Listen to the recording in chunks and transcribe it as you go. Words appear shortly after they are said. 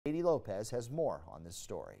Katie Lopez has more on this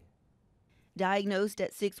story. Diagnosed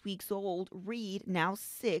at 6 weeks old, Reed, now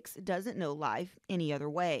 6, doesn't know life any other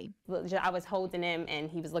way. I was holding him and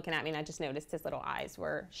he was looking at me and I just noticed his little eyes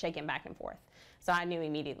were shaking back and forth. So I knew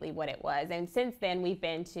immediately what it was. And since then we've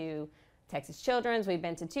been to Texas Children's, we've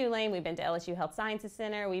been to Tulane, we've been to LSU Health Sciences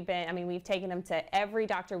Center, we've taken him to every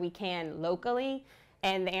doctor we can locally.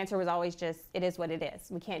 And the answer was always just, it is what it is.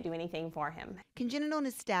 We can't do anything for him. Congenital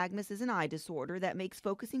nystagmus is an eye disorder that makes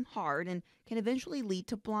focusing hard and can eventually lead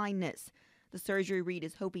to blindness. The surgery Reed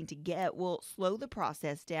is hoping to get will slow the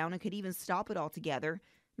process down and could even stop it altogether,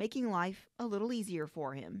 making life a little easier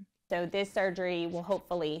for him. So this surgery will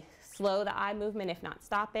hopefully slow the eye movement, if not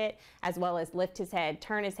stop it, as well as lift his head,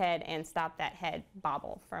 turn his head, and stop that head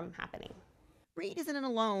bobble from happening. Reed isn't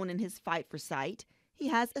alone in his fight for sight. He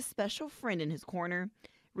has a special friend in his corner,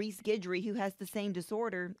 Reese Guidry, who has the same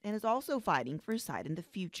disorder and is also fighting for sight in the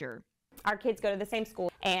future. Our kids go to the same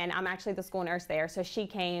school, and I'm actually the school nurse there, so she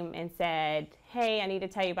came and said, hey, I need to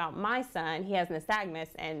tell you about my son. He has nystagmus,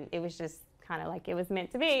 and it was just kind of like it was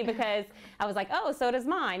meant to be, because I was like, oh, so does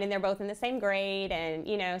mine, and they're both in the same grade, and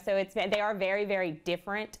so they are very, very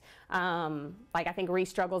different. Like I think Reed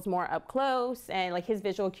struggles more up close, and like his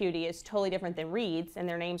visual acuity is totally different than Reed's, and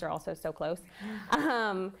their names are also so close.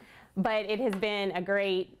 But it has been a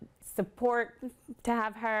great support to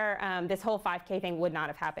have her. This whole 5K thing would not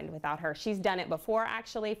have happened without her. She's done it before,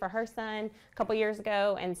 actually, for her son a couple years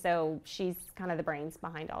ago, and so she's kind of the brains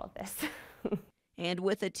behind all of this. And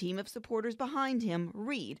with a team of supporters behind him,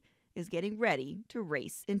 Reed is getting ready to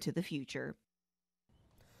race into the future.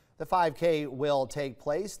 The 5K will take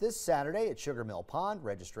place this Saturday at Sugar Mill Pond.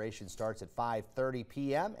 Registration starts at 5:30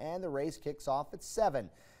 p.m. and the race kicks off at 7.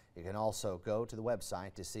 You can also go to the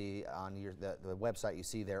website to see on the website you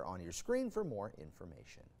see there on your screen for more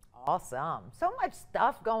information. Awesome. So much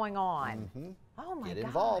stuff going on. Oh my gosh. Get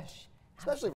involved, especially